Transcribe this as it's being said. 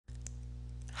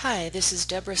Hi, this is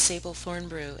Deborah Sable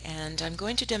Thornbrew, and I'm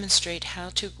going to demonstrate how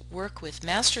to work with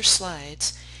master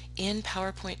slides in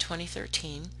PowerPoint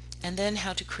 2013 and then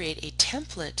how to create a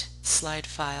template slide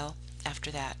file after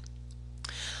that.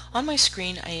 On my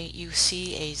screen you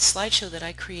see a slideshow that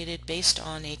I created based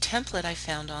on a template I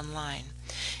found online.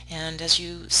 And as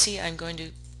you see, I'm going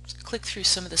to click through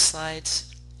some of the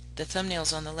slides, the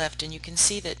thumbnails on the left, and you can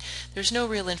see that there's no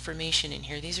real information in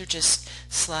here. These are just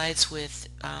slides with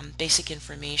basic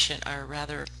information, or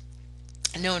rather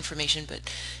no information,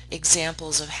 but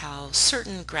examples of how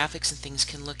certain graphics and things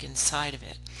can look inside of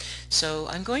it. So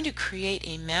I'm going to create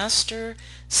a master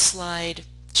slide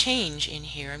change in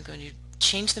here. I'm going to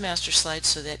change the master slide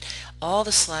so that all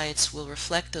the slides will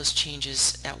reflect those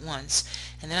changes at once,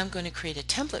 and then I'm going to create a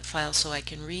template file so I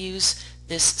can reuse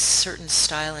this certain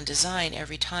style and design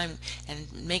every time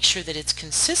and make sure that it's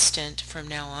consistent from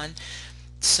now on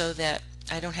so that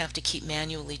I don't have to keep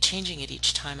manually changing it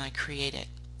each time I create it.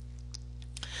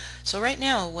 So right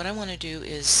now what I want to do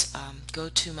is go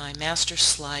to my master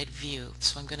slide view.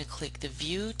 So I'm going to click the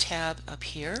View tab up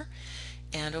here,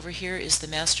 and over here is the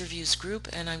Master Views group,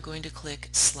 and I'm going to click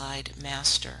Slide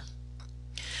Master.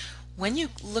 When you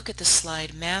look at the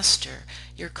Slide Master,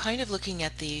 you're kind of looking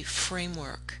at the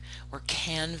framework or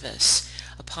canvas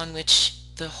upon which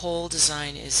the whole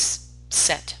design is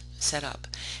set up.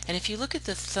 And if you look at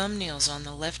the thumbnails on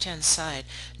the left hand side,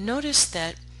 notice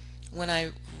that when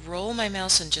I roll my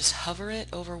mouse and just hover it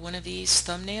over one of these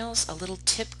thumbnails, a little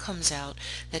tip comes out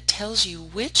that tells you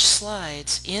which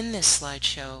slides in this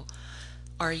slideshow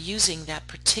are using that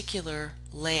particular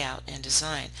layout and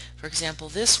design. For example,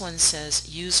 this one says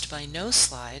used by no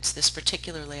slides. This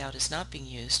particular layout is not being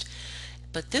used,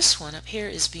 but this one up here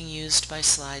is being used by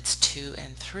slides 2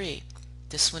 and 3.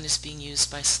 This one is being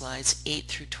used by slides 8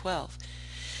 through 12.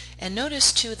 And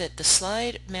notice too that the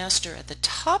slide master at the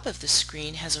top of the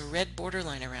screen has a red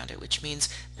borderline around it, which means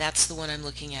that's the one I'm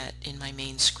looking at in my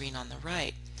main screen on the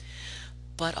right.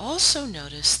 But also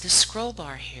notice the scroll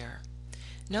bar here.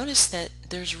 Notice that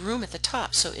there's room at the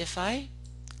top, so if I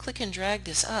click and drag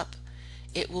this up,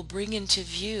 it will bring into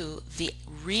view the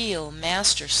real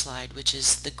master slide, which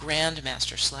is the grand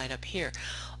master slide up here.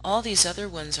 All these other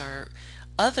ones are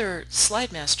other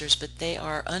slide masters, but they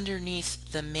are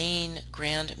underneath the main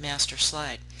grand master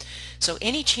slide. So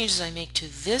any changes I make to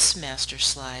this master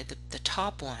slide, the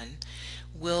top one,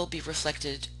 will be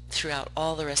reflected throughout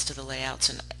all the rest of the layouts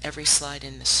and every slide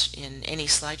in any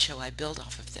slideshow I build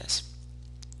off of this.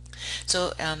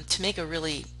 So to make a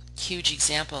really huge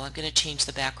example, I'm going to change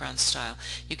the background style.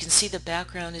 You can see the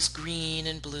background is green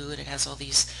and blue, and it has all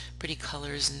these pretty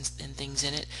colors and things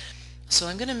in it. So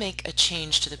I'm going to make a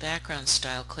change to the background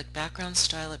style. Click background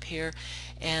style up here,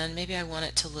 and maybe I want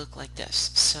it to look like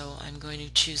this. So I'm going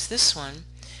to choose this one,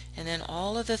 and then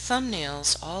all of the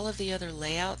thumbnails, all of the other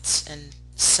layouts and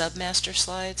submaster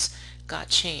slides got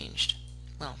changed.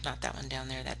 Well, not that one down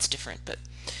there, that's different, but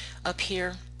up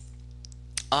here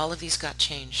all of these got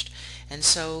changed. And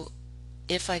so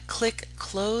if I click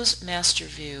Close Master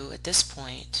View at this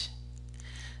point,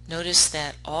 notice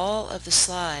that all of the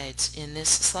slides in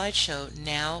this slideshow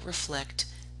now reflect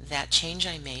that change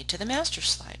I made to the master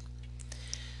slide.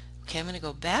 Okay, I'm going to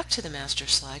go back to the master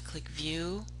slide, click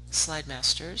View, Slide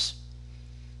Masters,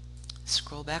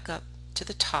 scroll back up to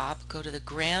the top, go to the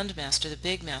Grand Master, the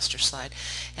big master slide,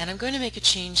 and I'm going to make a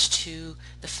change to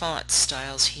the font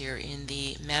styles here in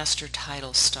the master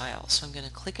title style. So I'm going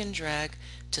to click and drag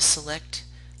to select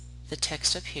the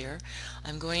text up here.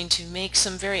 I'm going to make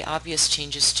some very obvious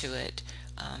changes to it.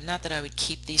 Not that I would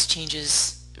keep these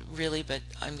changes really, but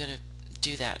I'm going to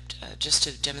do that just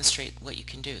to demonstrate what you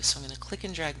can do. So I'm going to click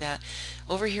and drag that.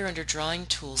 Over here under Drawing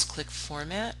Tools, click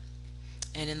Format,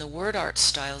 and in the Word Art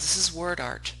styles, this is Word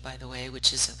Art, by the way,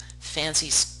 which is a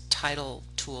fancy title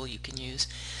tool you can use.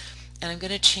 And I'm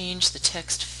going to change the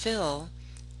text fill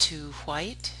to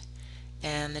white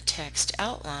and the text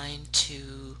outline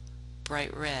to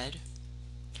bright red.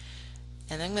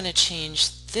 And I'm going to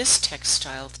change this text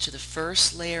style to the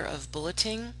first layer of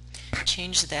bulleting,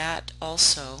 change that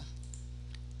also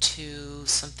to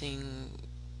something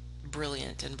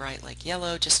brilliant and bright like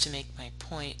yellow just to make my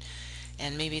point.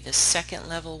 And maybe the second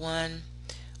level one,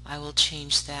 I will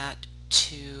change that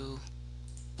to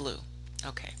blue.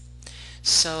 Okay,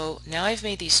 so now I've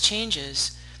made these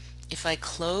changes. If I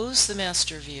close the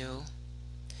master view,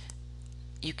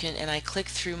 you can, and I click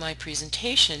through my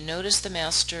presentation, notice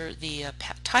the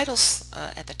titles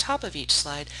at the top of each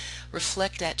slide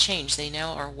reflect that change. They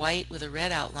now are white with a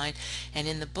red outline, and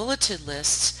in the bulleted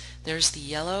lists there's the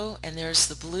yellow and there's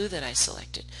the blue that I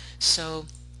selected. So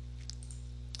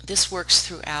this works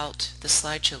throughout the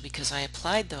slideshow because I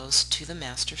applied those to the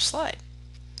master slide.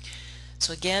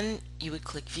 So again, you would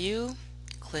click View,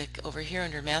 click over here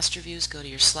under Master Views, go to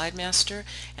your Slide Master,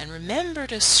 and remember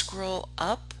to scroll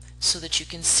up so that you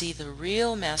can see the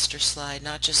real master slide,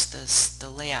 not just the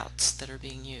layouts that are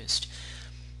being used.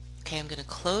 Okay, I'm going to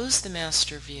close the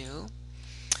master view,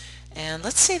 and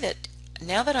let's say that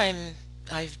now that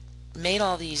I've made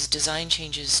all these design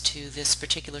changes to this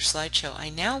particular slideshow, I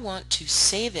now want to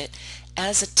save it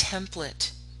as a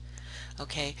template.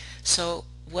 Okay, so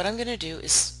what I'm going to do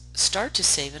is start to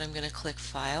save it. I'm going to click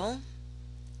File,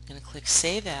 I'm going to click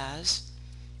Save As.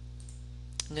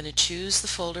 I'm going to choose the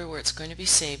folder where it's going to be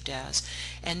saved as,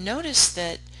 and notice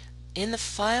that in the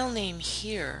file name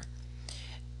here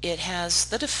it has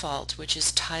the default, which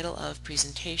is Title of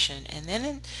Presentation, and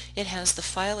then it has the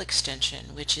file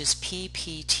extension, which is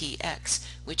PPTX,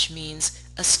 which means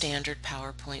a standard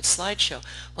PowerPoint slideshow.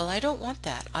 Well, I don't want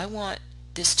that. I want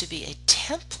this to be a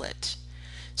template.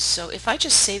 So if I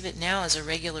just save it now as a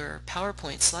regular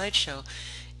PowerPoint slideshow,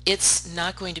 it's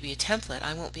not going to be a template.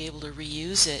 I won't be able to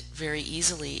reuse it very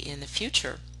easily in the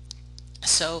future.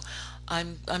 So I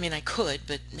mean, I could,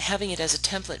 but having it as a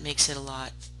template makes it a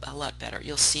lot better.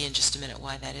 You'll see in just a minute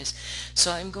why that is.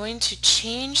 So I'm going to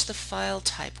change the file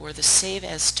type, or the Save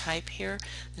As type here.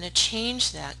 I'm going to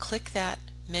change that, click that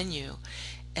menu,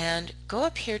 and go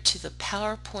up here to the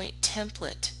PowerPoint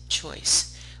template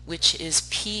choice, which is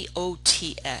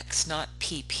POTX, not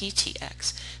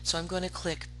PPTX. So I'm going to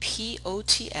click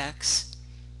POTX,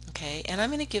 okay, and I'm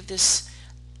going to give this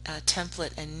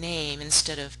template a name.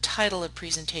 Instead of Title of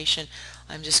Presentation,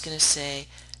 I'm just going to say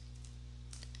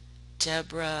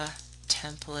Deborah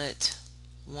Template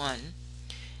 1,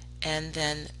 and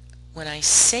then when I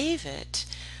save it,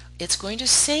 it's going to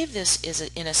save this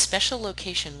in a special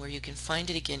location where you can find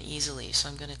it again easily. So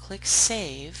I'm going to click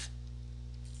Save.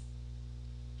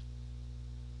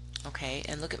 Okay,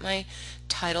 and look at my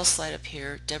title slide up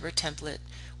here, Deborah Template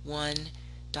 1.potx.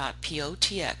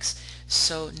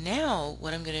 So now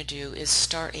what I'm going to do is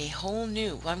start a whole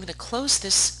new, I'm going to close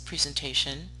this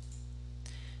presentation,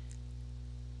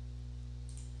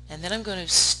 and then I'm going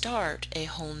to start a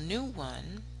whole new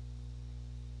one,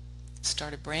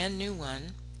 start a brand new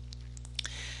one.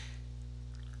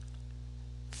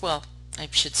 Well, I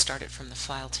should start it from the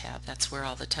File tab. That's where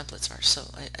all the templates are.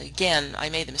 So again, I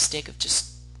made the mistake of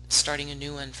just starting a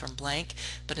new one from blank,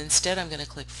 but instead I'm going to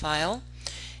click File,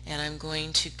 and I'm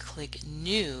going to click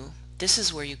New. This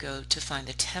is where you go to find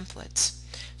the templates.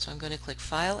 So I'm going to click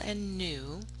File and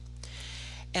New,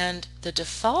 and the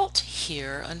default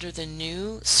here under the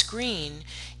New screen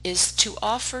is to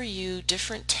offer you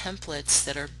different templates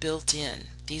that are built in.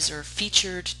 These are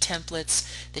featured templates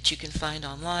that you can find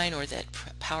online or that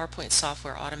PowerPoint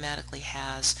software automatically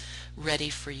has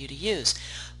ready for you to use.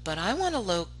 But I want to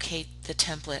locate the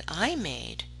template I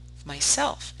made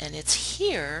myself, and it's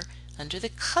here under the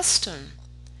Custom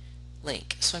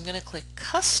link. So I'm going to click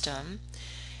Custom,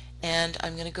 and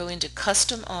I'm going to go into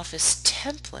Custom Office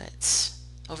Templates.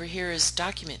 Over here is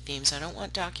Document Themes. I don't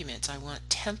want documents, I want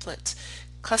templates,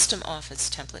 Custom Office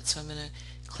Templates. So I'm going to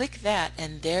click that,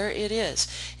 and there it is.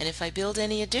 And if I build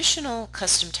any additional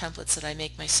custom templates that I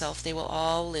make myself, they will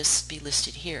all be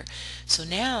listed here. So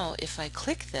now if I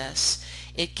click this,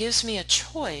 it gives me a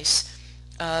choice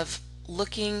of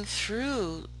looking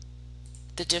through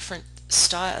the different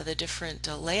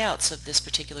layouts of this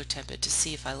particular template to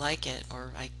see if I like it,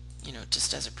 or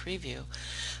just as a preview.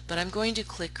 But I'm going to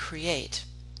click Create.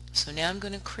 So now I'm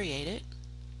going to create it,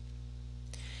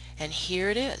 and here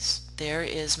it is. There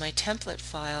is my template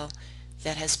file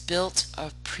that has built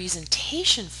a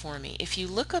presentation for me. If you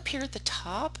look up here at the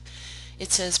top,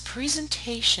 it says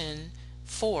Presentation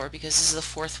 4, because this is the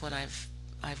fourth one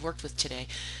I've worked with today.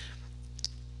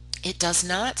 It does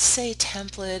not say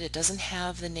template. It doesn't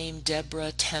have the name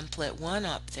Deborah Template 1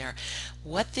 up there.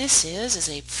 What this is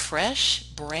a fresh,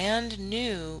 brand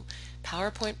new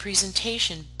PowerPoint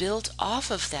presentation built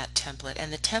off of that template,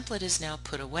 and the template is now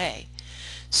put away.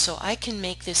 So I can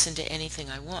make this into anything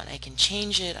I want. I can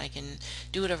change it, I can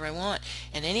do whatever I want,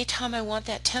 and anytime I want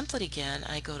that template again,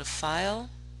 I go to File,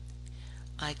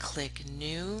 I click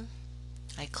New,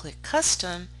 I click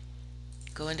Custom,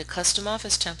 go into Custom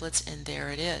Office Templates, and there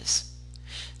it is.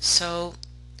 So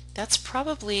that's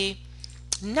probably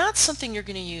not something you're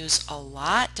going to use a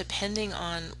lot depending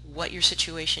on what your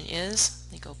situation is.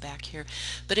 Let me go back here.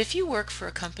 But if you work for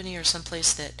a company or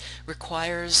someplace that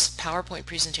requires PowerPoint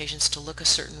presentations to look a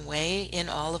certain way in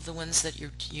all of the ones that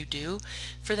you do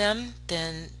for them,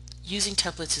 then using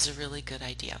templates is a really good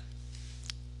idea.